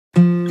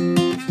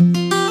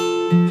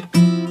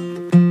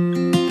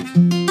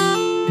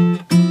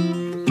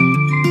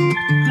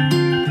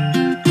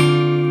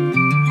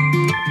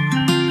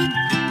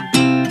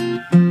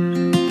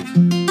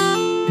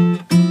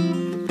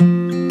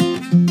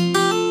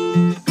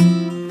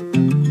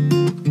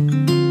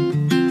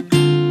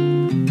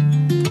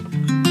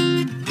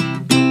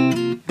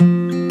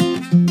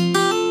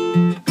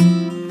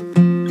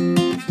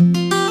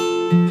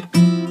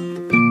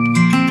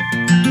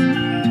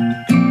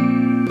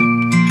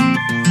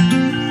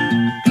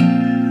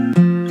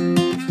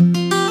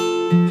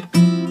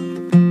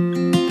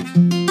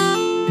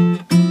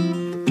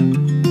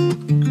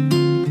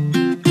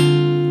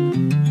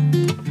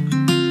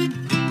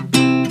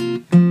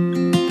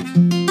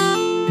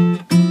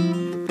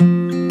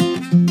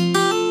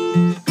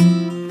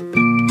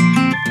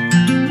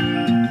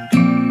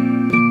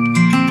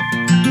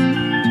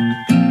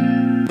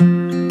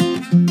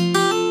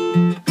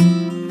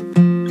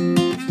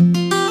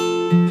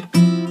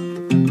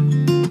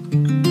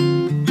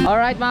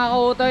Alright mga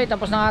kautoy,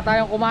 tapos na nga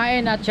tayong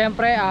kumain. At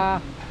syempre,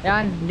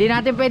 yan, hindi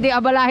natin pwede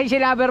abalahin si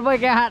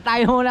Loverboy, kaya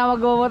tayo muna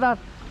magbumotor.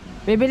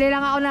 Bibili lang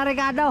ako ng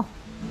Ricardo.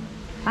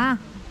 Ha?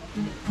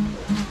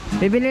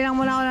 Bibili lang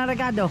muna ako ng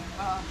Ricardo.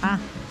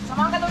 Ha?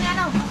 Samahan ka daw niya,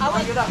 no?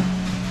 Away.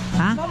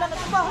 Ha? Hula!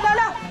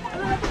 Hula!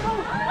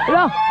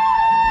 Hello?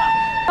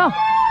 Oh!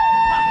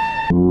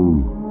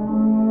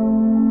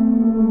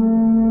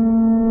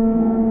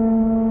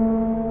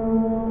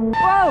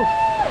 Wow!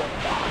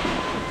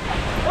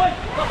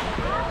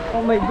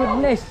 Oh my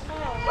goodness!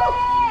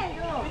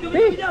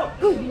 Hey!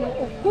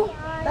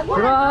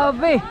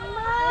 Grabe!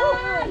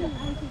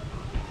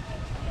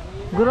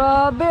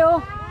 Grabe oh!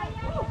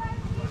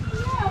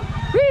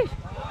 Hey!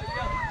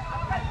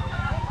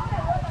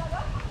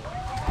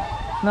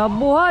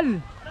 Nabuhal!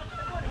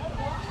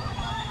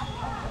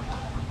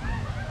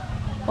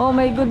 Oh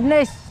my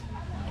goodness!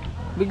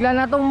 Bigla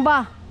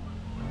natumba!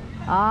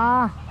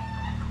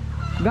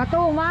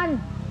 Gato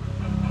man!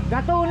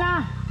 Gato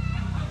na!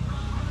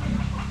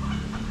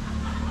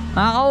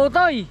 Mga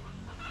kautoy!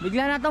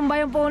 Bigla natumba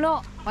yung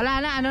puno!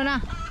 Wala na, ano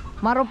na?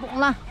 Marupok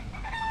na!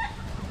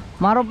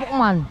 Marupok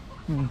man!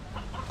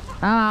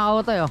 Mga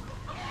kautoy oh!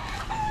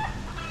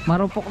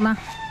 Marupok na!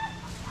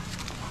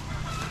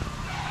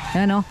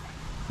 Yan oh!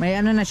 May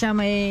ano na siya,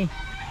 may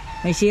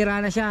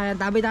sira na siya.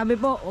 Tabi-tabi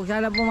po, huwag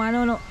sana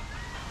pumano no.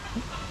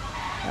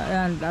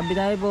 Ayan,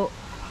 tabi-tabi po.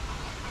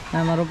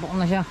 Ayan, marupok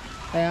na siya,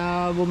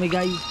 kaya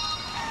bumigay.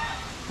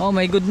 Oh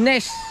my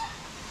goodness.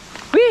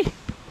 Whee!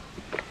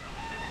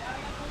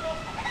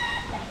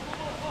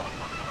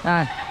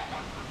 Ayan.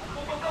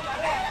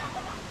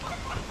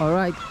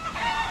 Alright.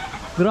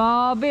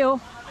 Grabe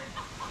oh.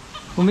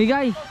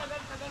 Bumigay.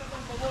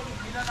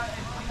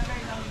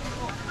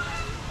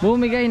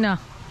 Bumigay na.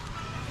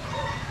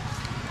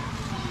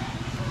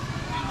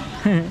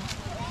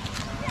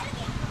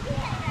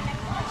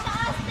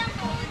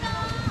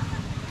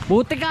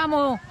 Buti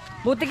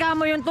ka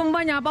mo yung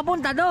tumba niya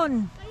papunta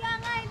doon. Kaya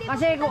nga, hindi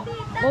kasi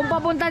kung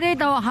papunta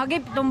dito,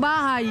 hagip itong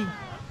bahay.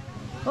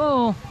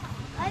 Oo.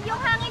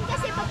 Yung hangin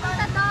kasi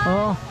papunta doon.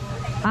 Oo.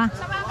 Ha?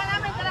 Samahan ka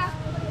namin, tara.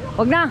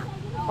 Wag na.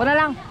 Wala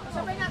lang.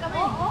 Sabay na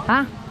kami. Ha?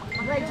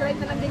 Mag-ride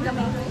na lang din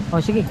kami.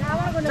 Oh, sige.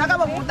 Saan ka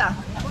magpunta?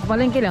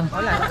 Palengke lang.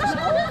 Wala.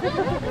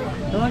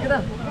 Tumahan kita.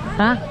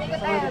 Ha?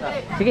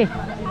 Sige.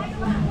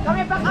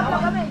 Kami, back up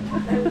lang kami.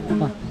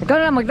 Oh, ikaw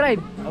na lang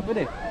mag-drive. Oh,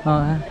 pwede. Oh,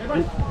 ha?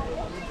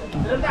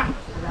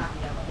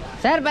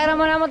 Sir, pera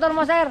mo na motor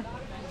mo, sir.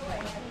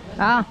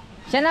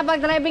 Siya na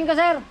pag-driving ko,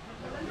 sir.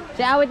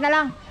 Si awit na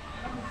lang.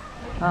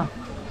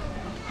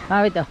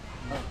 Awit oh.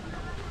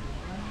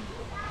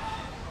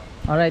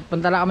 Alright,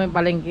 punta lang kami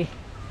palengke.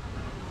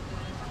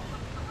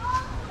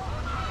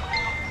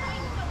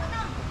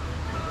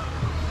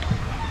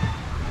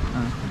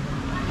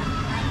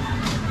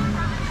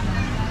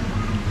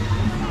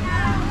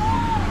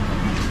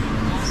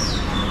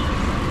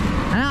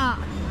 Ano?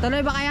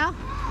 Tuloy ba kayo?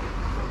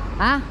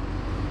 Ha?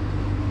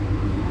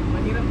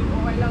 Mahirap din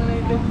okay lang na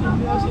ito.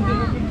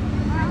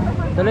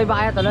 Tuloy ba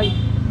kayo? Tuloy?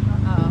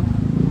 Oo.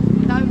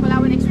 Ito kami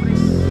Palawan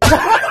Express.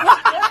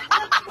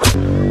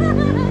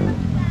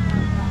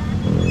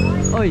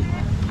 Oy!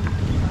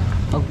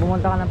 Pag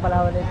pumunta ka ng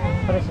Palawan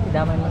Express,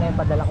 idamay mo na yung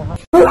padala ko ha.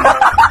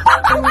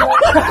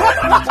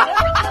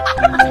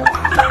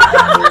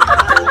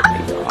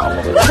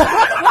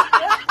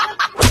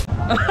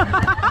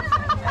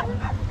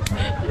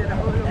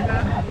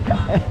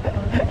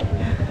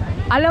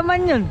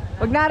 Alaman yun.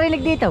 Pag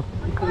narinig dito.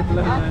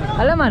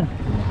 Alaman.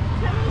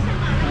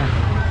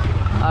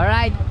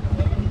 Alright.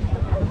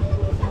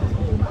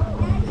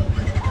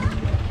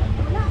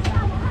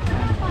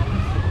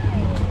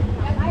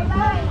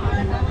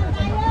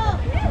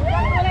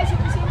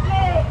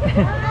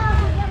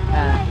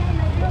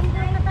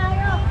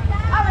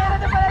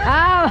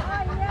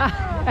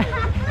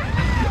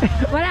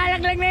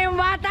 Malalaglag na yung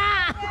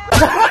bata.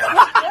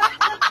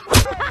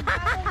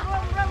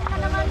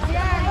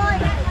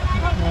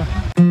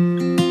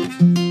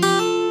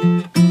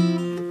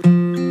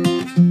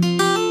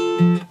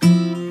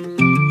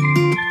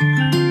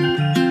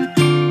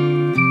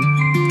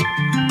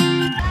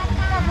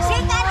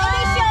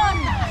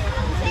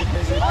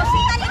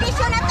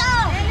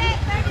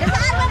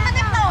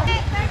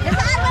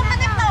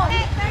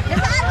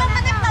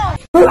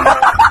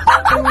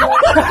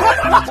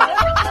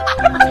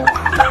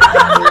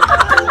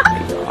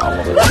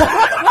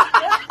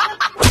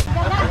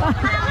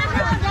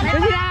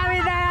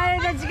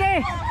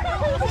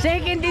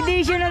 Second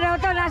edition na daw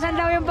to. Nasaan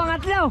daw yung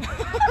pangatlo?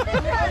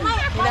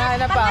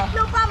 Hinahanap pa.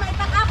 Pangatlo pa, may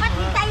pang-apat.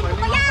 Hintayin mo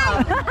pa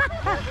yan.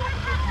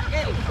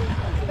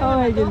 Oh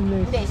my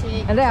goodness.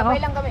 Hindi, Hindi, ako?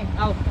 sabay lang kami.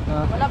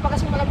 Wala pa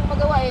kasi malapit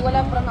magawa eh.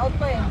 Wala brand out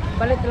pa eh.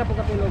 Palit na po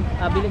katulog.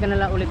 Bili ka na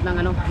lang ulit ng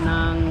ano,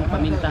 ng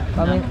paminta.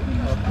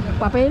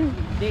 Papel?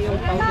 Hindi, yung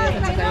powder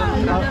at saka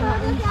yung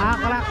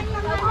Karak.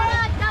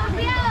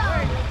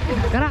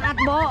 Karak at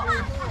bo.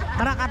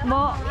 Karak at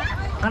bo.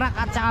 Karak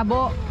at saka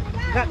bo.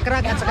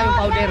 crack at saka yung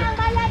powder.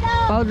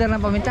 Powder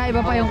na paminta. Iba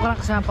pa yung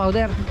crack sa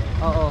powder.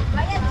 Oo.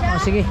 Oh,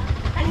 sige.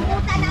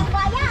 Kalimutan ang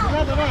bayaw.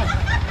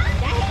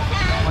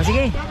 O O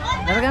sige,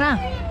 talaga na.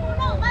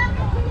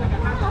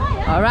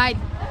 Alright.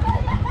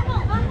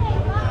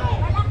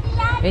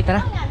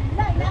 Tara.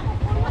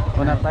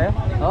 Una tayo?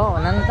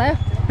 Oo, una na tayo.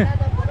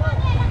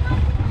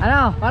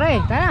 Ano, pare,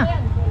 tayo na.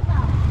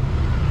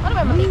 Ano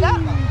ba, matika?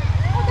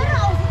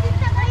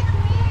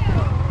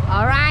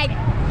 Alright.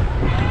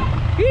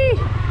 Hee.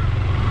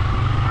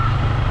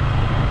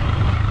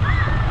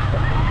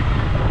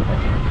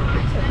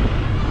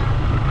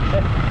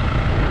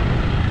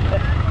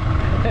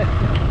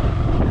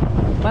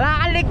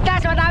 Wala kang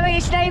ligtas, madaming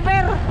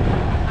sniper.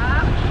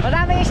 Ha?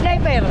 Madaming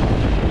sniper.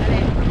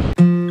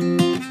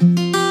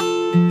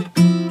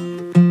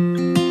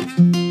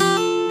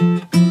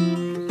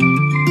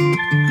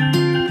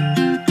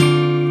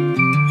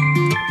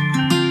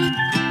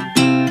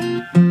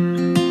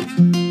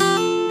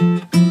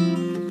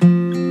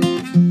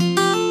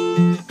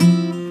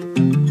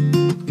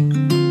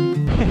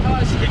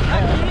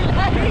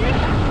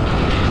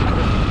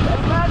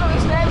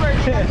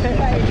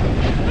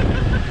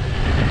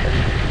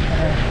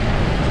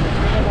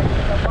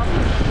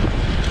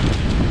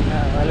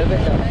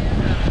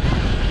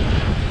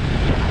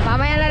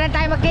 Mamaya na lang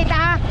tayo magkita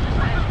ha.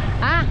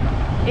 Ha?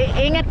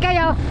 Ingat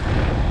kayo.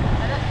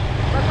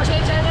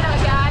 Magpasensya na nila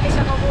kasi aalis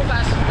ako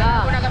bukas.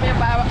 Una kami yung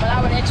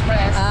Palawan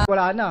Express.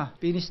 Wala na,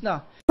 finish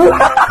na.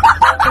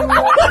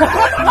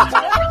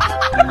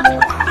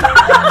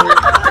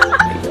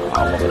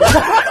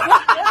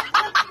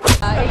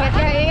 Ingat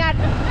kayo, ingat.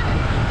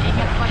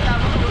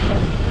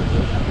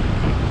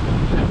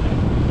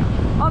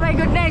 Oh my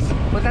goodness.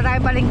 Punta tayo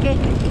palengke.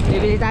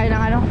 Bibili tayo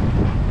ng ano?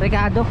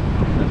 Ricardo.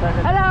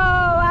 Hello!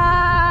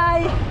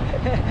 Bye!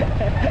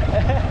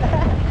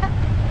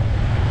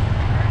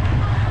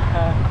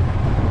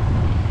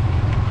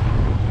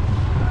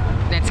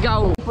 Let's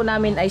go! Po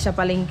namin ay sa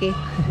palengke.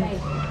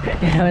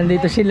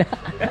 Nandito sila.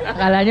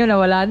 Akala nyo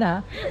nawala na.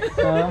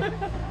 So,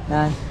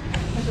 yan.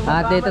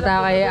 At dito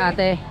tayo kay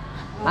ate.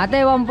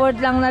 Ate,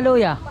 1/4 lang na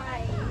luya.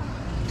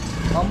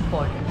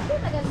 1/4.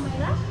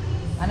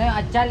 Ano yung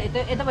atchal?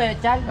 Ito ba yung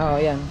atchal? Oo,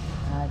 yan.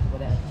 Ah, ito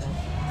pala yung atchal.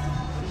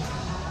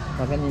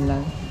 Paganin lang.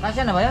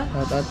 Kasya na ba yun?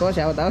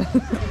 Shout out.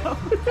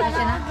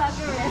 Kasya na?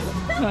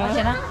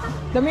 Kasya na?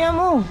 Damihan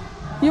mo.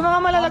 Yung mga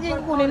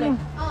malalaking kunin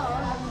mo.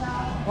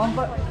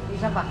 1/4.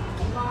 Isa pa.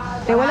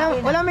 Te,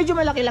 wala medyo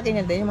malaki-laki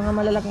niyan, te. Yung mga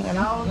malalaking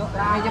ano. Yung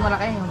medyo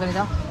malaki, yung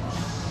ganito.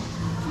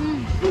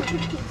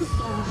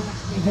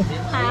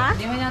 Ha?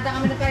 Hindi mo yata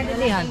kami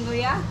nagkaintindihan.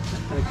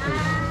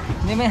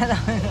 Hindi mo yata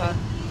kami.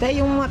 Te,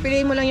 yung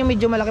piliin mo lang yung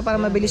medyo malaki para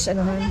mabilis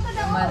anuhan.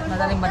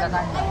 Madaling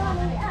balatan.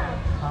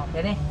 Oh,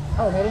 yan eh.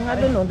 Oh, meron nga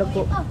doon, no,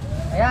 dagko.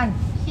 Ayan.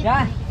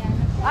 Yan.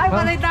 Ay,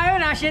 patay tayo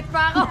na. Shit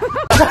pa ako.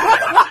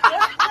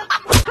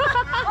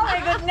 Oh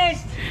my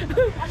goodness.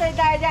 Patay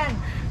tayo dyan.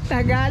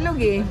 Tagalog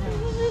eh.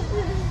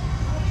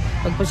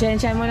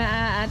 Pagpasensya mo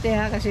na ate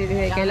ha, kasi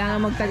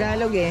kailangan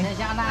mag-Tagalog eh.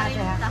 Sensya ka na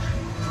ate ha.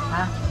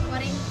 Ha?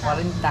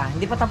 40.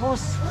 Hindi pa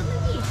tapos.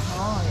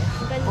 Oh, yan.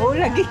 Oo,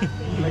 lagi.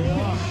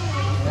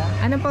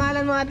 Anong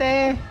pangalan mo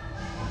ate?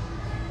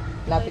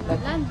 Lapit na.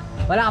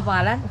 Wala ka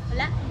pangalan?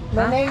 Wala.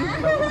 No name?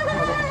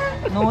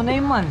 No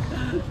name man.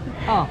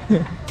 Oh.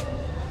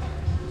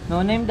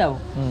 No name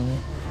daw.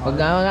 Pag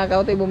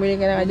nakakakaw tayo, bumili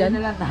ka na Diyan dyan.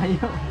 na lang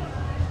tayo.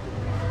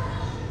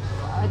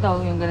 Ito,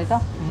 yung ganito.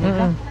 Yung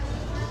ganito.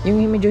 Yung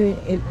medyo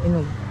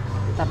inog.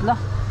 Tatlo.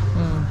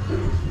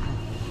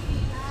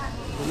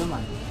 Tulo man.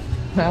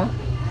 Ha?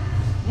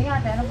 Hindi nga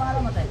ate, anong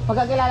pangalan mo tayo?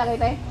 Pagkakilala kayo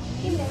tayo?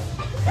 Hindi.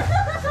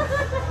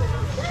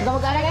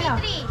 Magkamagkala kayo?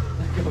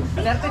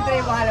 33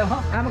 yung pangalan mo?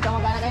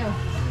 Magkamagkala kayo?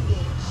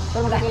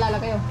 Pero magkakilala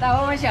kayo?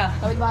 Tawa mo siya.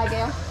 Kapit bahay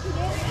kayo?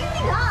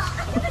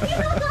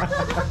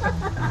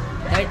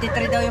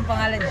 33 daw yung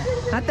pangalan niya.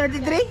 Ha?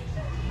 33?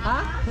 Ha?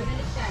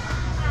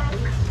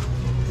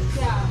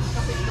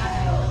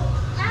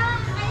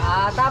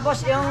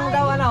 Tapos yung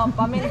daw ano,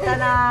 paminta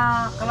na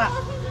crack.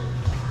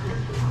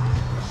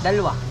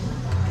 2.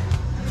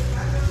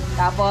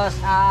 Tapos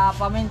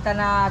paminta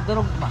na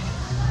durog ba?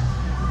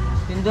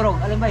 Yung durog,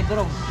 alam ba yung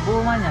durog?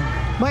 Buo man yan.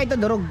 Ba ito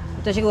durog?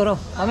 Ito siguro.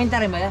 Paminta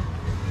rin ba yan?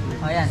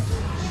 O yan.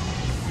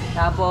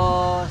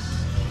 Tapos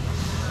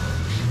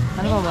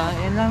ano ba?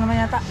 Yan lang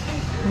naman yata.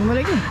 Yung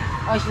malaki.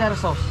 Oyster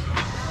sauce.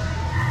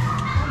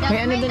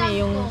 May ano dun eh,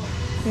 yung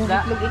Ano?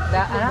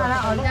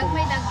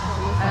 Dagmay dagko.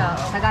 Ano?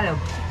 Tagalog?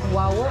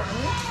 wow.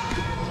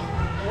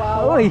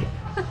 Uy!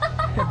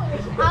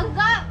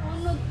 Aga!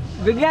 Unog.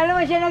 Bigla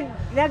naman siya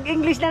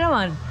nag-English na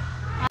naman.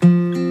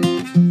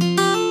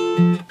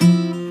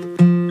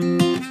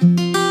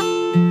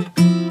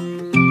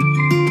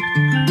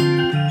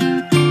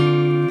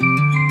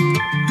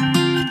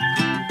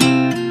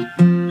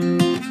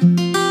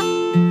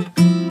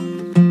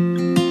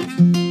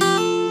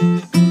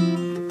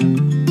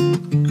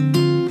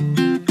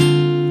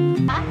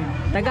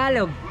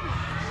 Tagalog.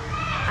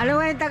 Ano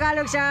nga yung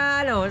Tagalog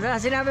sa ano? Sa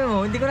sinabi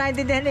mo? Hindi ko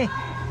naintindihan eh.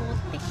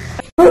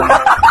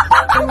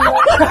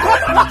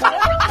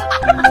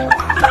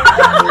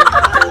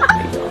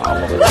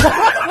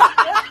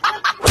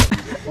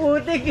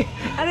 Putik.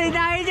 Ano yung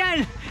dahil dyan?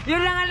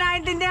 Yun lang ang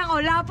naintindihan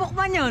ko. Lapok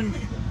man yun.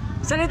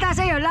 Salita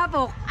sa'yo,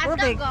 lapok.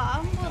 Putik.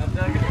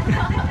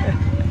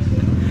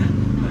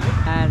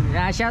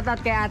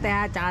 Shoutout kay ate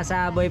ha, tsaka sa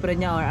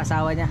boyfriend niya or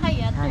asawa niya.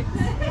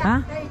 Ha?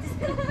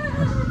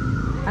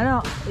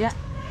 Ano?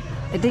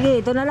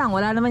 Ito na lang,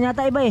 wala naman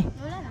yata iba eh.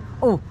 Wala na.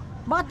 Oh,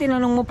 bakit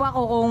tinanong mo pa ako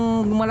kung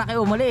malaki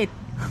o maliit?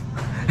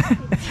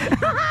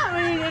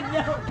 Mahilig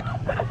niya.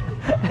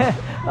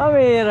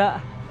 Amira.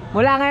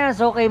 Mula ngayon,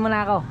 okay mo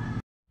na ako.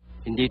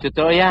 Hindi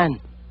totoo yan.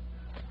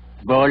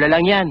 Bola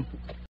lang yan.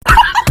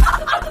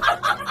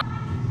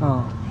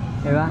 Oh,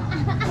 diba?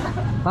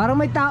 Parang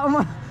may tao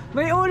mo.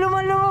 May ulo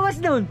man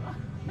lumabas doon.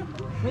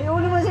 May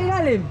ulo man sa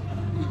ilalim.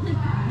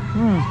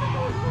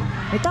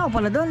 May tao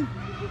pala doon.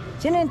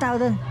 Sino yung tao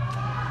doon?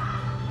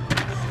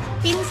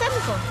 Pinsan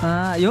ko.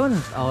 Yun.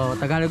 Oh,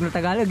 Tagalog na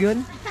Tagalog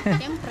yun.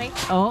 Siyempre.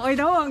 Oh,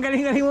 ito mo. Ang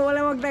galing-galing mo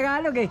pala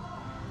mag-Tagalog eh.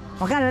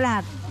 Magkano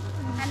lahat?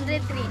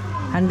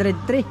 103.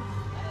 103.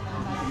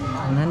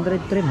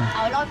 103 mo.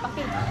 Wala ko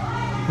pakit.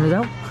 Ano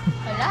daw?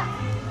 Wala.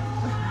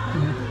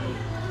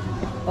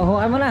 Oh,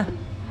 huwag mo na.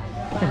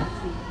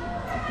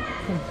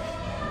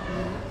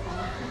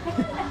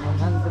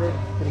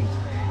 103.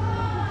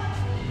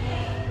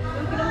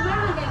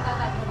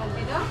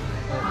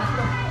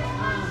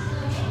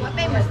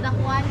 Famous na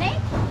kuha na eh.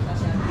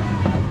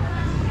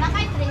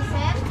 Nakay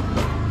tracer.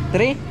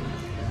 3?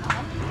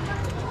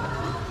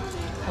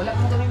 Wala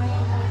mo kami may...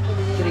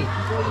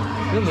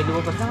 3. Yun, may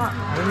lumabas na nga.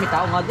 May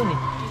tao nga dun eh.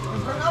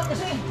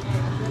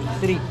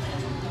 3.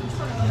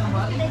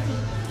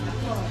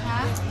 Ha?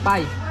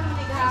 5.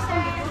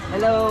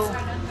 Hello.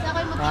 Sa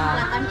ako'y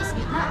magkikilatan is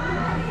gitna.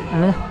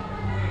 Ano?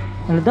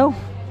 Ano daw?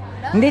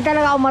 Hindi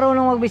talaga ako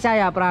marunong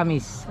magbisaya,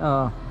 promise.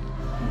 Oo.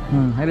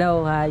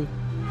 Hello, hi.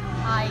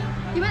 Hi.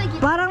 Di ba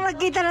nagkita? Parang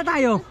nagkita na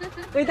tayo.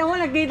 Kita mo,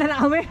 nagkita na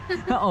kami.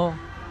 Oo.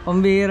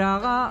 Pambira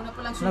ka.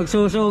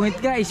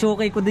 Nagsusungit ka.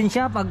 Isukay ko din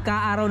siya.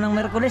 Pagka araw ng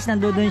Merkules,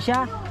 nandoon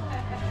siya.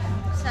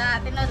 Sa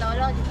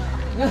tinololo dito.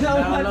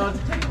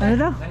 Ano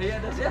daw?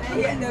 Nahiya daw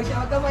siya.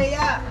 Huwag ka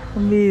mahiya.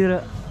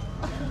 Pambira.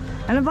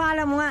 Anong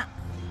pangalan mo nga?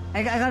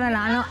 Ikaw na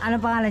lang.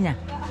 Anong pangalan niya?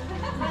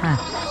 Ha?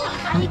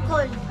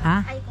 Icon. Ha?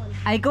 Icon.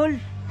 Icol?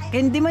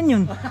 Candy man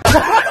yun.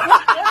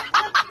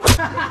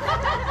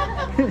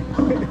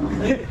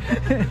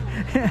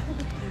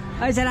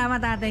 Ay, salamat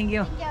ha. Thank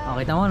you.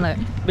 Okay, tamo na.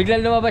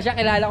 Biglang lumabas siya.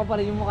 Kilala ko pa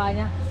rin yung mukha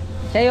niya.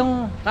 Siya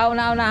yung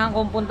kauna-unahan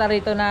kong punta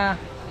rito na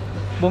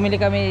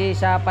bumili kami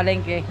sa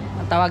palengke.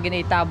 Ang tawagin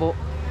ay Tabo.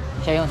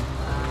 Siya yun.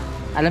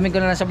 Alamin ko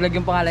na lang sa vlog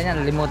yung pangalan niya.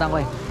 Nalimutan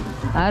ko eh.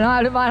 Ano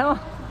mo?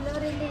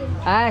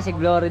 Glorilyn. Si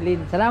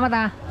Glorilyn. Salamat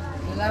ha.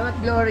 Salamat,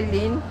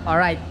 Glorilyn.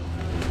 Alright.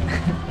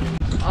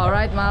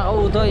 Alright mga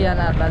kauto. Yan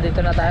at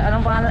nandito na tayo.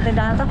 Anong pangalan ng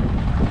tindahan to?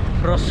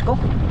 Rosco?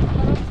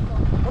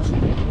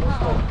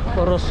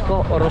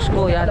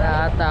 Orosco yan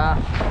at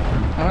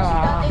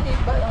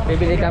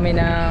bibili kami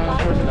ng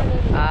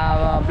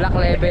black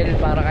label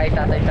para kay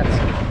Tatay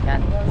Tatsuki.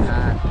 Yan.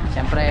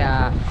 Siyempre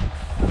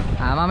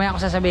mamaya ko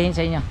sasabihin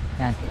sa inyo.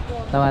 Yan.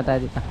 Tama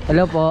tayo dito.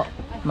 Hello po.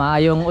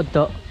 Maayong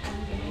udto.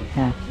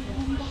 Yan.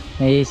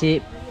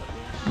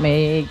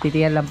 May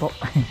titiyan lang po.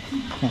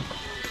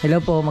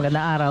 Hello po,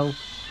 magandang araw.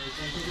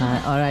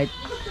 Alright.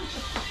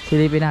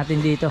 Silipin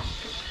natin dito.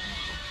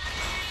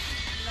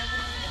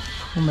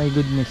 Oh my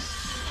goodness.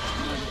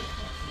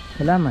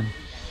 Wala man.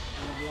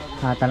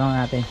 Tanong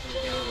natin.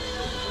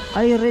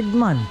 Ay, red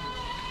man.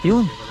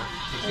 Yun.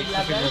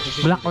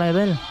 Black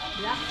level.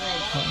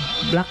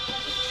 Black.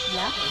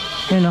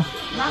 Yun o.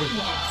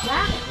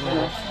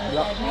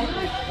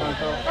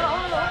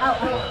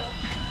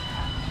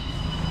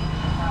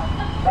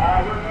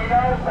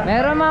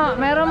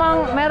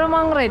 Meron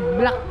mang red.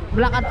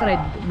 Black at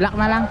red. Black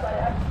na lang.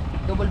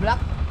 Double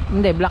black?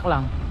 Hindi, black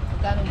lang.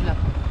 Magkano black?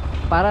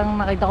 Parang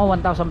nakita ko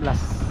 1,000 plus.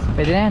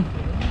 Pwede na yan.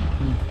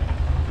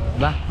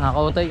 Diba?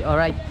 Nakakautoy.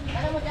 Alright.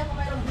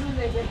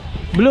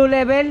 Blue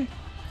level?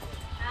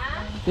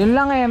 Yun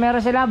lang eh.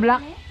 Meron sila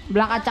black.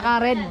 Black at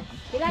saka red.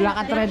 Black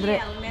at red.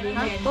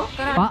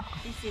 Pa?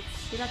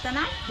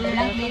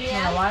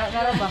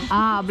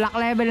 Black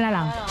level na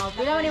lang.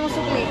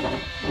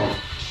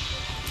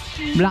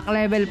 Black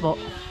level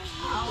po.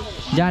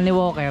 Johnny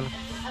Walker.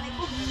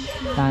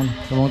 Yan,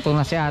 tumutong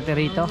na si ate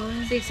rito.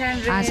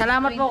 600.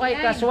 Salamat po kay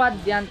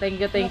Kaswad. Yan, thank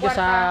you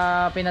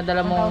sa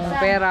pinadala mong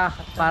pera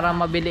para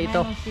mabili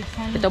ito.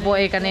 Ito po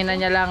kanina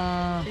niya lang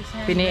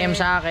piniem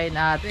sa akin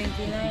at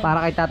para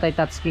kay Tatay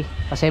Tatsuki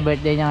kasi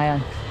birthday niya ngayon.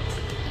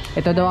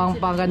 Ito daw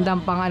ang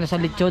pagandang pang sa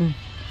lechon.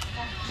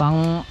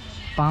 Pang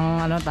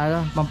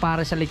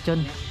para sa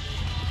lechon.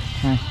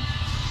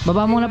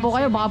 Baba muna po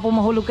kayo, baka po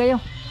mahulog kayo.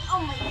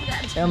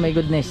 Oh my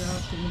goodness.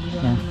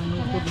 Yan.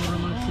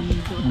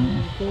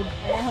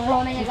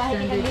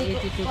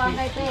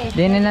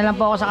 Dinin na lang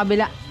po ako sa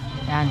kabila.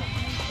 Yan.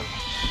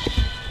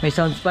 May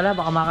sounds pala,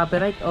 baka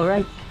maka-copyright.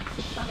 Alright.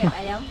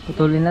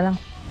 Putulin na lang.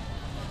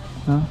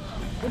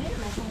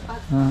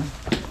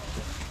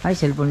 Ay,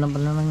 cellphone lang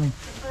pala naman yun.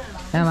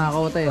 Yan, mga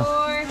kautoy.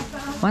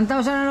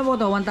 1,000 ano po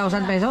to?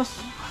 1,000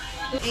 pesos?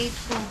 8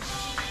 to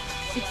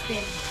 16.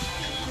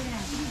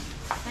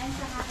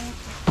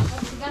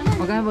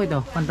 Magkano po ito?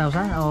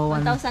 1,000 o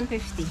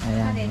 1,050.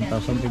 Ayan,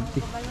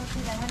 1,050.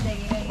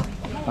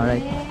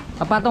 Alright.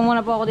 Papatong muna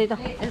po ako dito.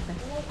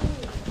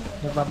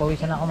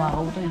 Papawisan ako mga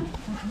kautoy.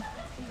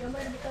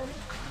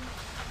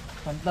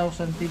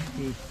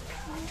 1,050.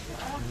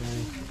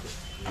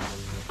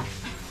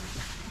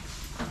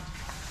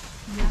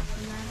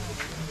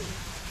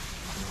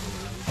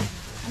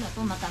 Ano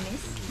to,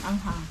 matamis?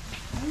 Anghang.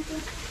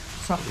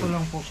 Sakto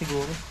lang po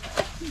siguro.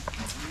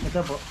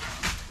 Ito po.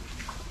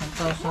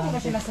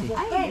 1,050.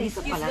 Ay, dito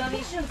pala.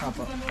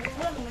 Opo.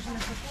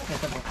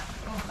 Ito po.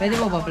 Pwede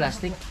po ba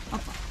plastic?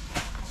 Opo.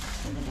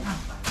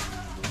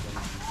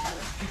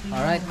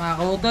 Alright mga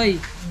kautoy.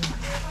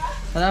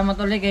 Salamat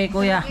ulit kay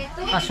Kuya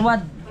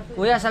Aswad.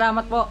 Kuya,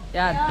 salamat po.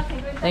 Yan.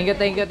 Thank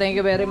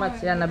you very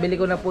much. Yan, nabili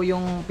ko na po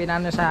yung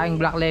pinano sa aking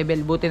black label.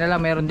 Buti na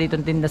lang meron dito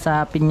tinda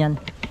sa Pinyan.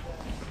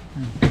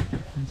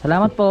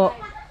 Salamat po.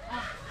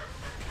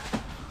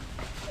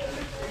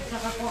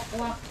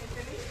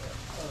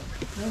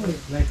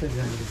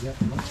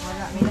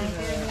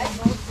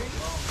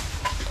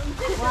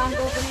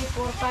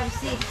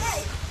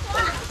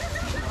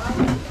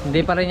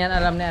 Hindi pa rin yan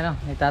alam ni ano,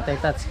 ni Tatay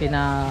Tatsuki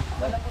na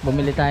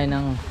bumili tayo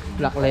ng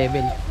black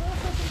label.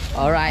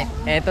 Alright,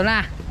 eto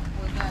na.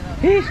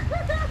 Hih!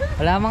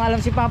 Wala mang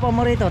alam si Papa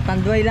mo rito,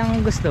 tanduay lang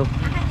ang gusto.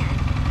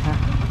 Ha?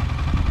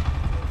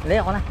 Lay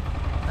ako na.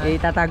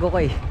 Itatago ko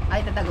eh.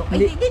 Ay, tatago.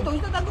 Ay, Hindi. dito,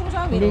 itatago mo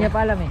sa amin. Hindi niya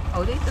pa alam eh.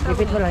 Oh, dito, tatago.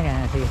 Ipit mo lang yan.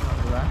 Sige.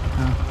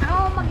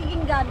 Ako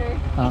magiging gunner.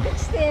 Oh.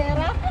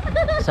 Stera.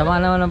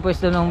 Sama naman ang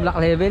pwesto ng black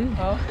label.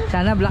 Oh.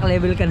 Sana black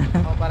label ka na.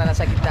 Oh, para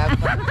nasa gitna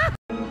ako.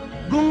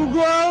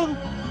 Gunggong!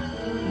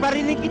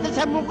 Barinig kita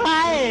sa mukha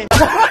eh!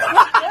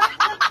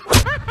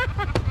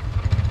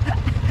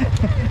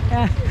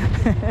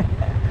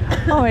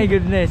 Oh my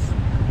goodness.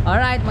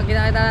 Alright,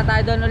 magkita-kita na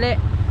tayo doon uli.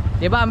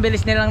 Diba ang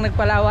bilis nilang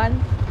nagpalawan?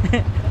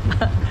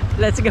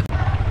 Let's go.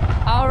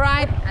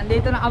 Alright,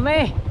 andito na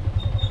kami.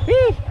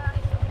 Hee!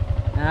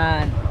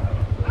 Yan.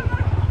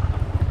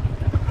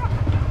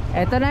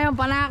 Ito na yung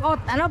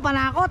panakot. Ano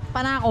panakot?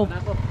 Panakot.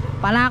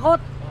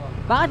 Panakot.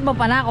 Bakit ba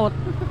panakot?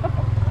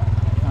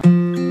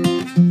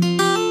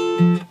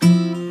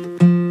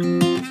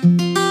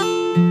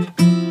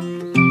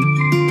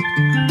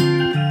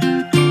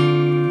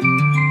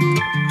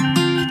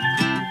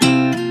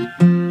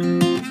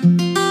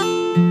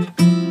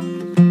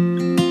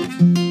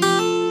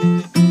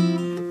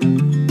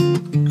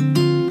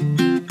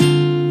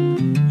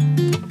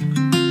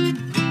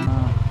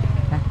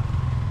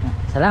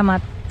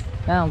 Salamat.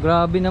 Yan,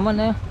 grabe naman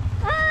eh.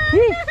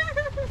 Hee!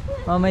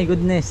 Oh my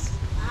goodness.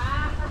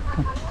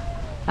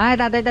 Ay,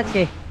 Tatay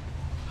Tatsuki.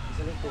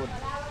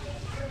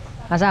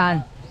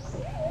 Asaan?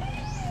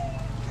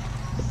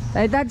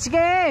 Tatay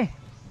Tatsuki!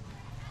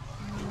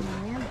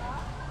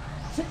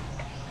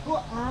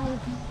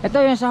 Ito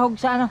yung sahog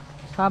sa ano?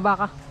 Sa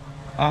baka.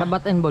 Sa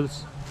bat and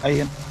balls.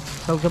 Ayun.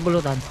 Sahog sa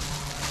pulutan.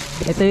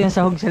 Ito yung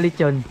sahog sa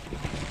lechon.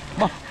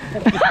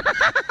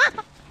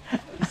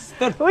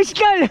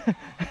 Uskal!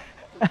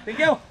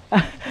 Thank you!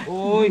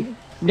 Uy!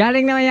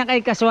 Galing naman yan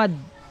kay Kaswad.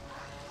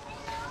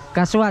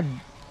 Kaswad.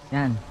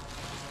 Yan.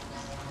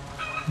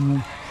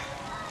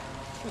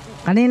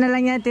 Kanina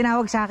lang yan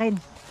tinawag sa akin.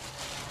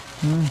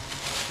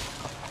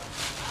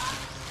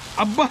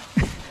 Aba!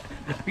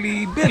 Black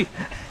label!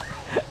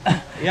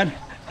 Yan.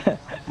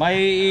 May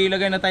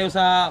ilagay na tayo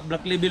sa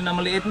black label na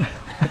maliit.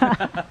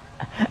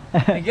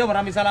 Thank you.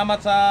 Maraming salamat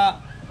sa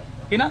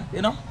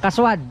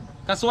Kaswad.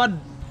 Kaswad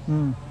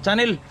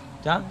channel.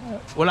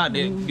 Wala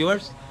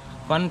viewers.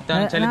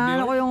 Channel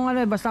Ano ko viewers. yung ano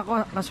eh, basta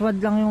Kaswad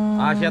lang yung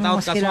Shout out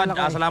mas Kaswad. kilala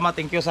ko eh. Salamat.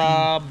 Thank you sa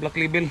black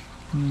label.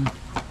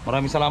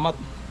 Maraming salamat.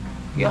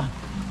 Yeah.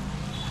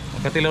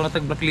 Magkatilaw na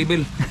tag black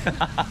label.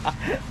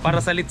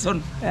 Para sa litson.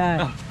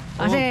 Yan.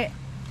 Kasi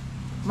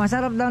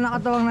masarap daw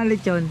nakatuwang ng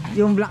lechon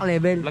yung black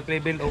label. Black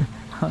label. Oh.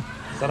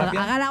 Sarap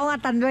yan. Akala ko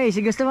nga tanduay.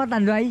 Si gusto mo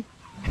tanduay?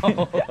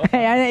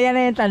 Yan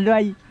na yung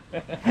tanduay.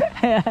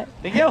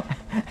 Thank you.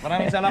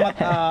 Maraming salamat.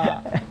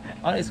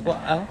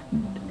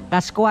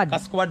 Kaskwad.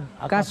 Kaskwad.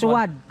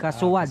 Kaswad.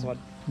 Kaswad.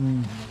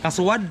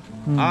 Kaswad.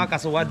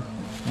 Kaswad.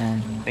 Yan.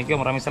 Thank you.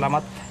 Maraming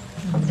salamat.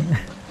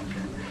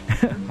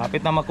 Malapit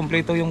na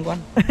makumpleto yung kwan.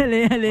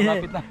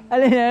 Malapit na.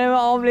 Alin,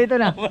 makakompleto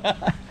na.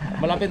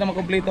 Malapit na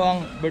makumpleto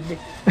ang birthday.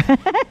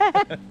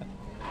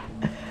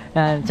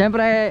 Yan,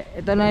 siyempre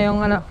ito na yung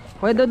ano.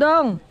 Kuya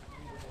Dodong.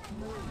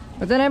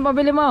 Ito na yung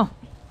pabili mo.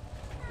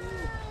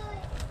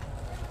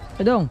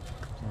 Dodong.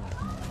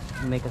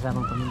 May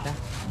kasamang paminta.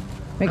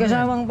 May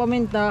kasamang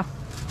paminta.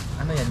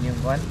 Ano yan yung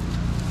kwan?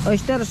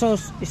 Oyster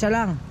sauce, isa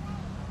lang.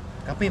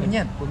 Kape mo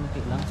yan. Kunti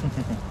lang.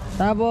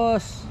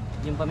 Tapos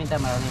Yung paminta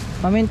marami.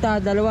 paminta,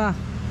 dalawa.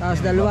 Tapos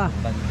dalawa.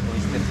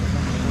 Oyster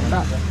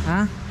sauce.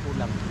 Ha?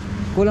 Kulang.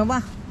 Kulang pa?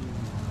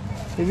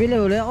 Bibili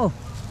uli ako.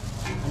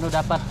 Ano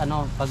dapat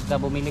pagka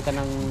bumili ka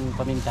ng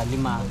paminta,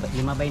 5.20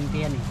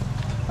 yan eh.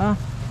 Ah,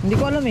 hindi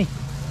ko alam eh.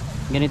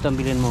 Ganito ang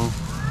bilhin mo.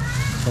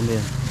 Saan ba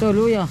yun? Ito,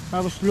 luya.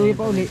 Tapos luya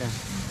pa uli.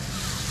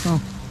 Oh,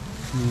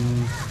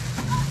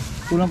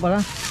 kulang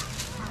pala.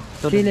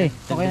 Ito, Sili,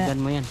 okay na. dagdagan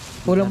mo yan.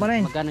 Kulang pa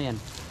rin. Magkano yan?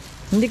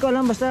 Hindi ko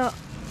alam, basta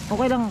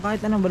okay lang,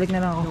 kahit ano, balik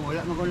na lang ako.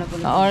 Wala magulat ko.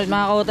 Alright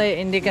mga kautoy,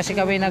 hindi kasi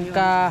kami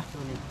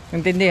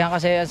nagka-intindihan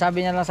kasi ang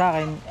sabi niya lang sa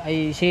akin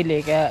ay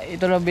sili. Kaya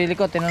ito lang bili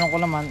ko, tinanong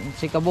ko naman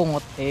si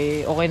Kabungot,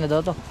 eh okay na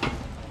daw to.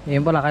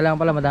 Yun pala, kailangan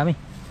pala madami.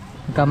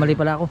 Nagkamali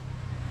pala ako.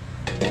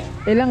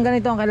 Ilang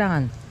ganito ang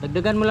kailangan?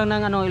 Dagdagan mo lang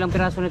ng ano, ilang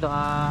piraso nito.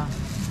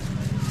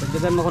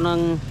 Dagdagan mo ko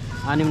ng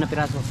 6 na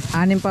piraso.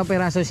 6 pa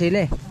piraso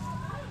sili.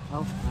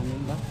 Oh,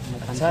 6 ba?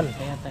 Atsal.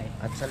 Kaya ta eh.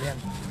 Atsal yan.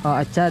 Oh,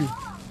 atsal.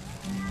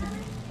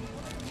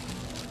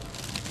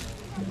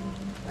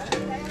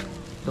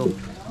 Ito.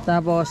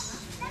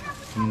 Tapos,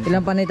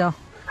 ilan pa nito?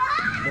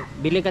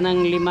 Bili ka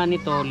ng 5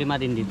 nito,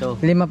 5 din dito.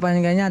 5 pa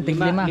ng ganyan, tig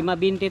 5.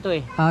 5.20 to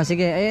eh. Ah,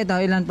 sige. Eh, ito,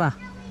 ilan pa?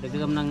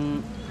 Dagdagan mo ng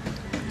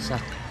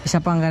isa. Isa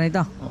pang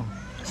ganito. Oh.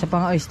 Isa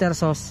pang oyster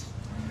sauce.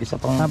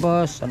 Isa pang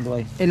Tapos,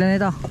 sanduay. ilan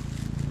ito?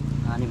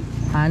 6.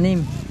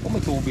 6. Oh,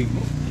 may tubig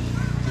mo.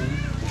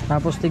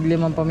 Tapos, tig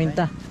 5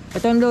 paminta.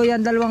 Ito ang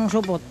luyan, 2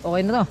 supot.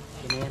 Okay na to.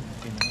 Yan yan.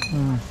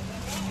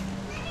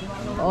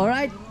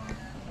 Alright.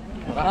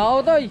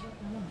 Toy.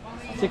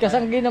 Si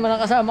Kasanggi naman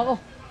ang kasama ko.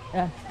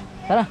 Yan.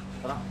 Tara.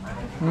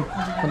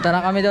 Punta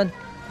na kami doon.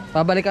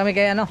 Pabalik kami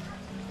kay ano?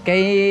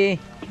 Kay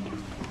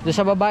doon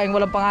sa babaeng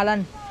walang pangalan.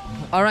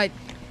 Alright.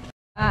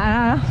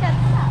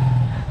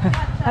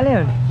 Ano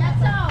yun?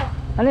 Shatsa.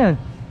 Ano yun?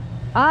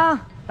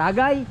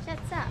 Tagay.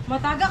 Shatsa.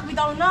 Matagak,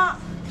 bitaw na.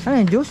 Ano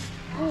yun? Juice?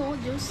 Oo,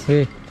 juice.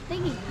 Eh.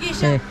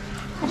 Sige.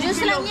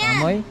 Juice lang yan.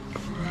 Amoy.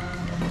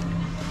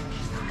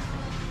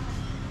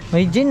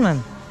 May gin man.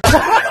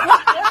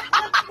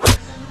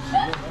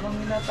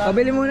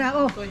 Pabili muna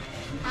ako.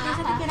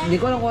 Hindi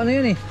ko alam kung ano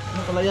yun eh.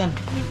 Ano pala yan?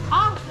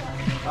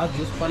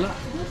 Juice pala.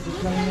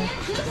 Juice lang yan.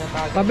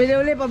 Pabili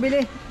uli,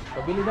 pabili.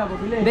 Pabili daw,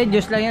 pabili. Hindi,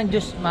 juice lang yan,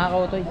 juice. Mga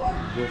kautoy.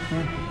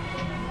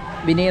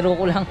 Biniro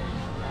ko lang.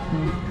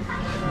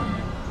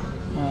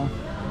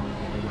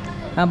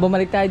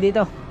 Bumalik tayo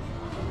dito.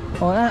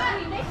 O na.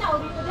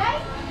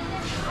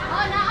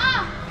 Oh,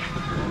 naa.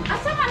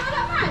 Asa man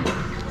wala man?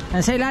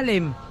 Nasa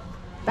ilalim.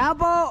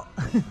 Tapo.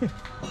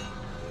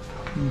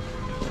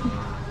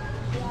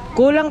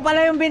 Kulang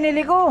pala yung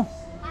binili ko.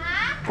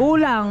 Ha?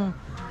 Kulang.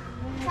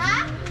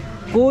 Sa?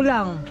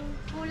 Kulang.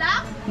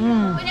 Kulang?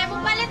 Pwede mo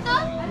palit to?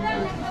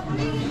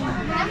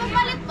 Pwede mo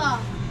palit po?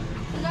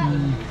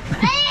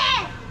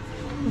 Eh!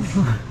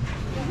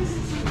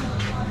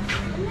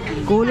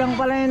 Kulang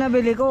pala yung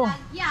nabili ko.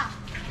 Yeah.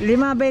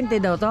 5.20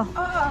 daw to?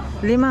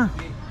 5.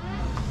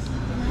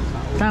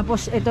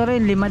 Tapos ito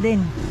rin 5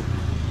 din.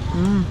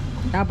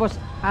 Tapos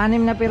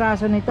 6 na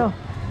piraso nito.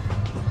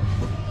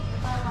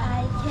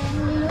 I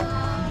can look.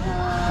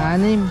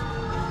 6.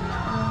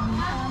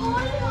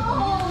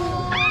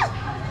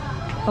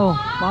 Oh,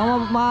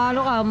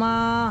 maano ka,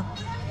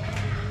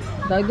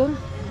 tawag doon?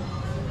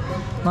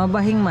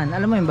 Mabahing man.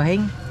 Alam mo yung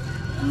bahing?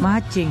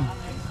 Mahatching.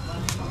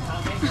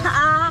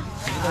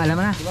 Alam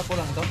mo na? Diba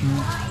kulang to?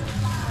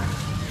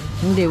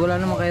 Hindi, wala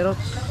namang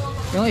carrots.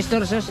 Yung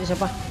oyster sauce, isa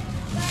pa.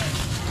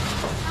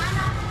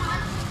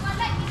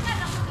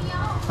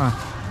 Ah.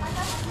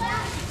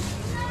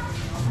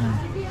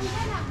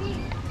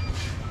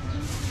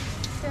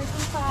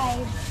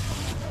 35.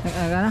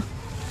 Ano?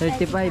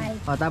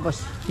 35. O,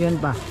 tapos, yun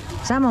pa.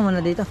 Sama mo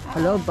na dito. Sa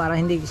loob, para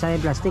hindi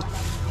sayang plastic.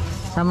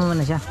 Sama mo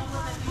na siya.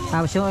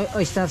 Tapos yung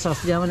oyster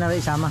sauce, diyan mo na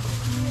rin isama.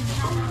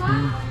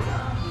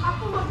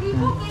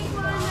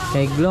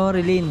 Kay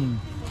Glory Lynn.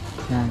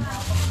 Yan.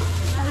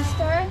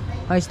 Oyster?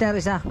 Oyster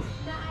isa.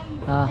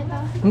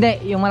 Hindi,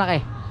 yung malaki.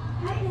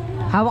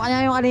 Hawak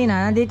niya yung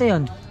kanina, nandito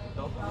yun.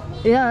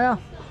 Iya.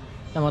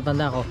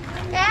 Namatanda ko.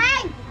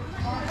 Keng!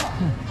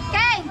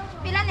 Keng!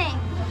 Pila na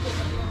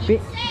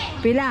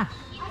Pila?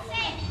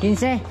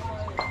 15.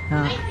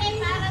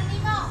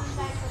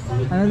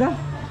 Ano daw?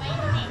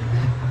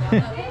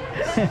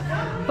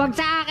 Pag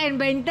sa akin,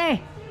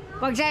 20.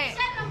 Pag sa...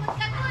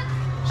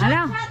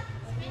 Ano?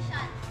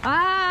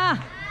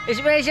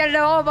 Special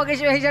daw ako. Pag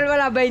special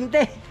wala, 20.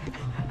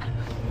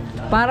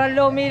 Parang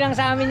lumi lang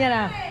sa amin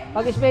yan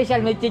Pag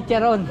special, may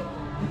chicharon.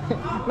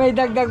 May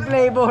dagdag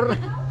flavor.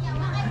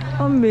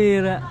 Ang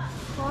bira.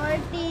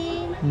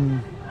 40,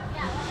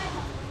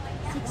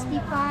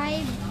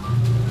 65,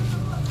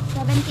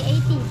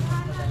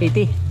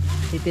 70,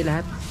 80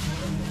 lahat.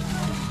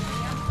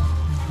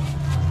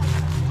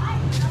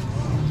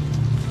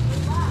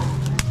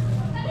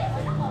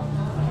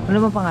 Ano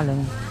bang pangalan?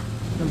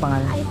 Anong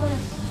pangalan?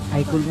 80.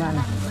 Ay, cool nga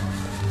na.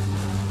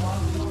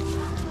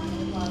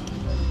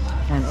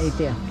 Yan,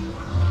 80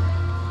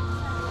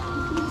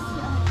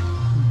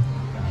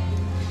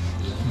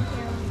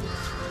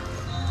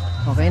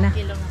 Okay na.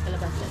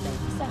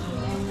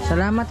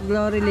 Salamat,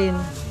 Glory Lynn.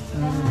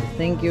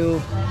 Thank you.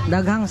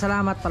 Daghang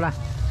salamat pala.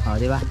 O,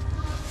 di ba?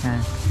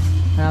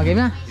 Game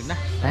na? Game na.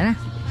 Tayo na?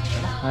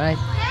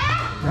 Alright.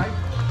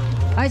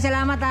 Ay,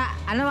 salamat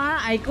Ano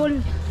Ay, cool.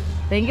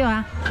 Thank you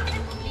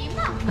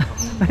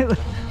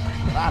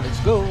Let's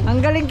go. Ang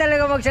galing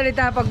talaga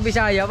magsalita pag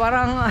Bisaya.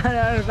 Parang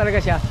ano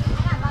talaga siya.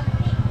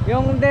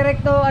 Yung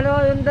direkto,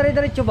 yung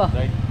dire-diretso ba?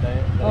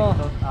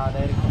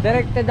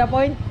 Direct to the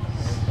point?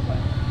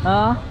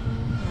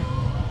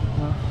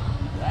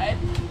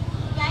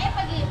 Kaya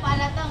pag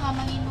ipala to nga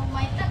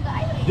manginumay ta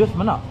gaya. Diyos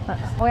man na.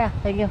 Kuya,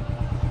 thank you.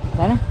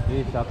 Sana?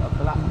 Okay, shout out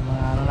pala.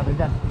 Mga ano natin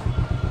dyan.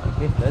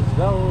 Okay, let's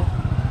go.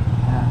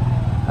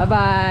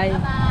 Bye-bye.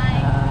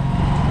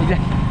 Bye.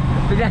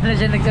 Bigla na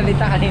siya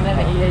nagsalita kanina.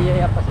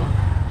 Nahiya-hiya pa siya.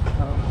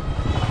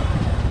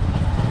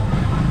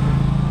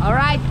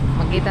 Alright,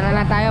 magkita na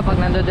lang tayo pag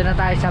nandun na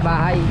tayo sa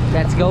bahay.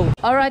 Let's go.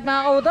 Alright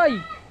mga kautoy.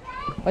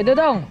 Hoy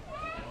Dodong,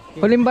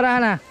 huling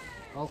barahan na.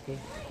 Okay.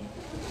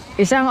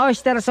 Isang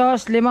oyster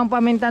sauce, 5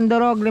 pamintang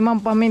durog,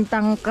 5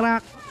 pamintang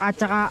crack, at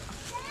saka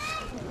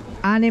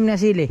 6 na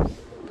sili.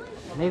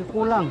 May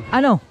kulang.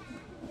 Ano?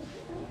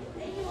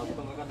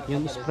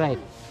 Yung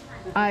Sprite.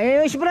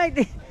 Yung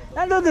Sprite.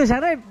 Nandun doon sa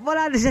rep.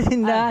 Wala doon sa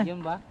tindahan. Yun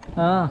ba?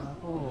 Oo.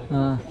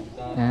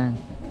 Yan.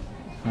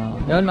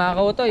 Yun mga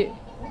kautoy.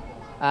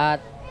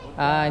 At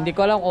hindi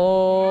ko alam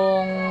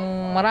kung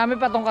marami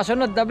pa tong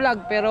kasunod na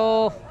vlog.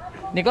 Pero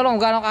hindi ko alam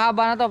kung gano'ng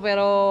kahaba na to.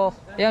 Pero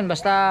yun,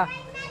 basta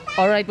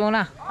alright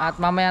muna. At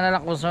mamaya na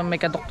lang kung may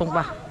kaduktong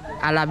pa.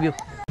 I love you.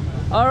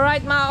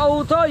 Alright mga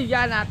kautoy.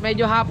 Yan, at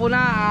medyo hapon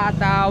na.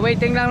 At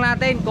waiting lang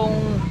natin kung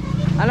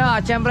ano.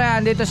 At syempre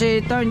andito si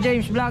Turn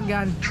James Vlog.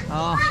 Yan.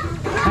 Oo.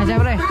 At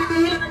syempre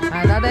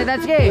Tatay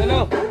Tatsuki.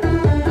 Hello.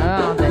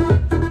 Okay.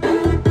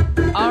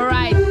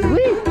 Alright.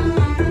 Wee!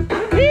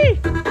 Wee!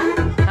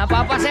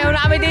 Napapasayaw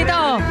na kami dito.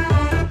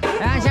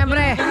 Yan,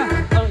 syempre.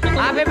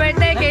 Happy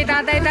birthday kay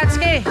Tatay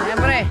Tatsuki.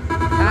 Syempre.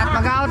 At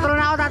mag-outro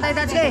na ako, Tatay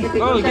Tatsuki.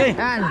 Okay.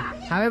 Yan.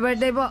 Happy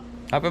birthday po.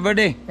 Happy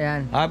birthday.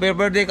 Yan. Happy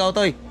birthday,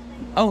 Kautoy.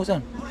 Oh,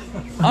 saan?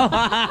 Oh.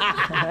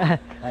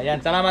 Ayan,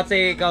 salamat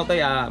si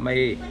Kautoy.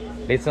 May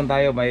lesson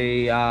tayo,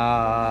 may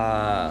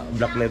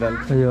black level.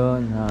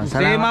 Ayun. Si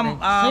Ma'am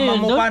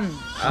Mamupan.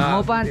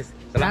 Mamupan.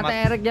 Tatay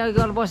Eric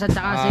Jagorpos at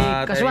saka si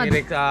Kaswad.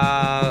 Eric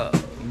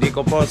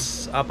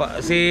Dicopos.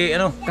 Si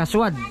ano?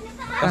 Kaswad.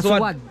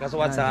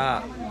 Kaswad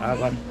sa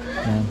Agon.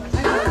 Yan.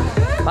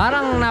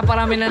 Parang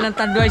naparami na ng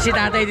tadway si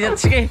Tatay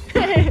Tatsuki.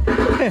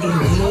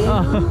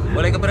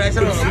 Wala ka pero isa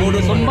no,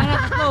 bonus. Tumbak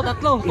na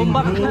tatlo.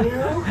 Tumbak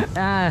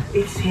na.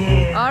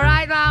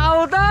 Alright mga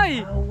kautoy.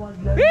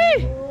 Wee!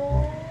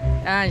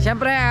 Yan,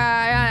 syempre,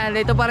 ayan,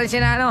 dito pa rin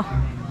si Nano.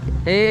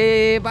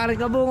 Parang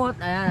Kabungot.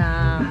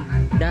 Ayan,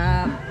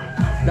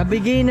 the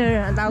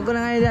beginner. Ang tawag ko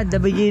na ngayon, the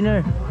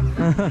beginner.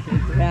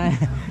 Yan,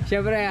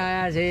 syempre,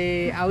 ayan, si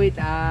Awit,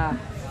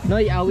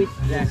 Noy Awit.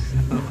 Yes.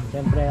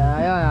 Syempre,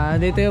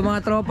 ayan, dito yung mga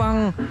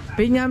tropang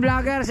Pinyan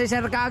Vlogger, si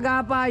Sir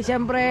Kaagapay,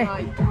 syempre.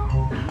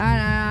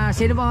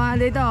 Sino pa nga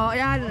dito?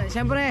 Ayan,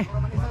 syempre.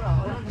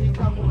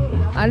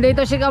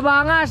 Andito si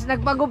Kabangas,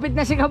 nagpagupit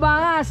na si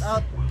Kabangas.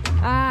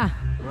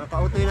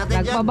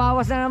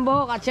 Nagpabawas na ng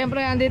buhok. At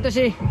syempre andito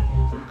si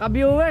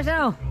ka-viewers,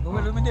 ano?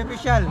 Rumindi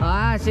official.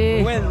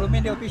 Si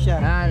Rumindi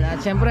official. At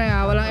syempre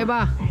walang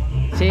iba,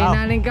 si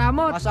Naning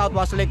Kamot. Was out,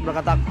 was late,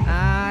 brakatak.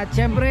 At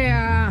syempre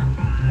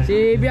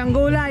si Biang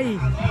Gulay.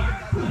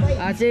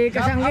 At si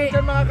Kasanggi.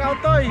 Shout out mga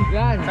kautoy.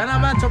 Yan. Sana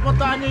naman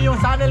suportahan nyo yung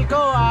channel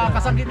ko,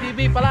 Kasanggi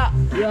TV pala.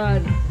 Yan.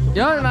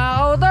 Yun mga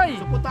kautoy.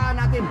 Suportahan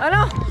natin.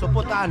 Ano?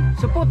 Suportahan.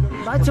 Supot.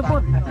 Bakit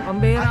supot?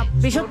 Pambira.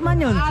 Pisot man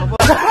yun.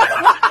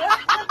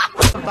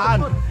 Suportahan.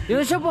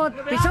 Yung supot.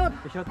 Pisot.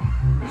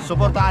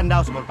 Suportahan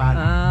daw, suportahan.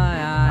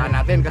 Yan.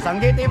 Natin,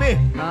 Kasanggi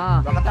TV.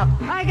 Brakatak.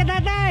 Ay,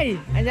 Katatay!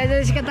 Andiyan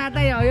dyan si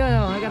Katatay,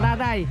 yun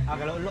Katatay.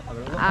 Agalolo.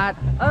 At,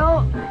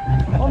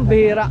 ang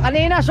bira.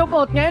 Kanina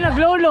supot, ngayon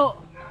naglolo.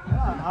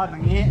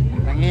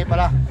 Nangihi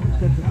pala.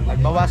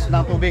 Nagbawas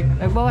ng tubig.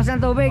 Nagbawas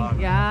ng tubig,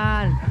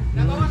 yan.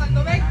 Nagbawas ng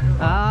tubig?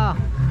 Oo.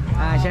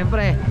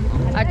 Syempre.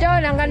 At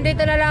yun, hanggang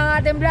dito na lang ang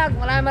ating vlog.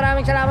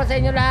 Maraming salamat sa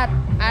inyo lahat.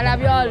 I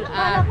love you all.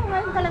 Akala ko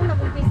ngayon ka lang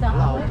nag-umpisa.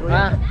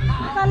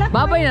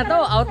 Babay na to,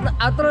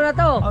 outro na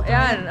to.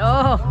 Yan,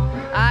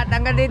 At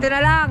hanggang dito na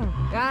lang.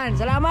 Yan,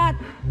 salamat.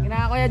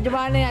 Kina Kuya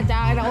Giovanni at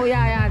saka kina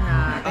Kuya. Yan,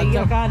 thank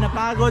you. At saka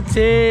napagod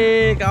si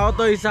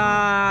Kautoy sa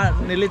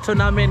nilitso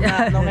namin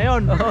na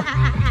ngayon.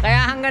 Kaya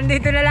hanggang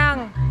dito na lang.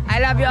 I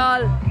love you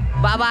all.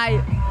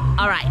 Bye-bye.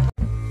 Alright.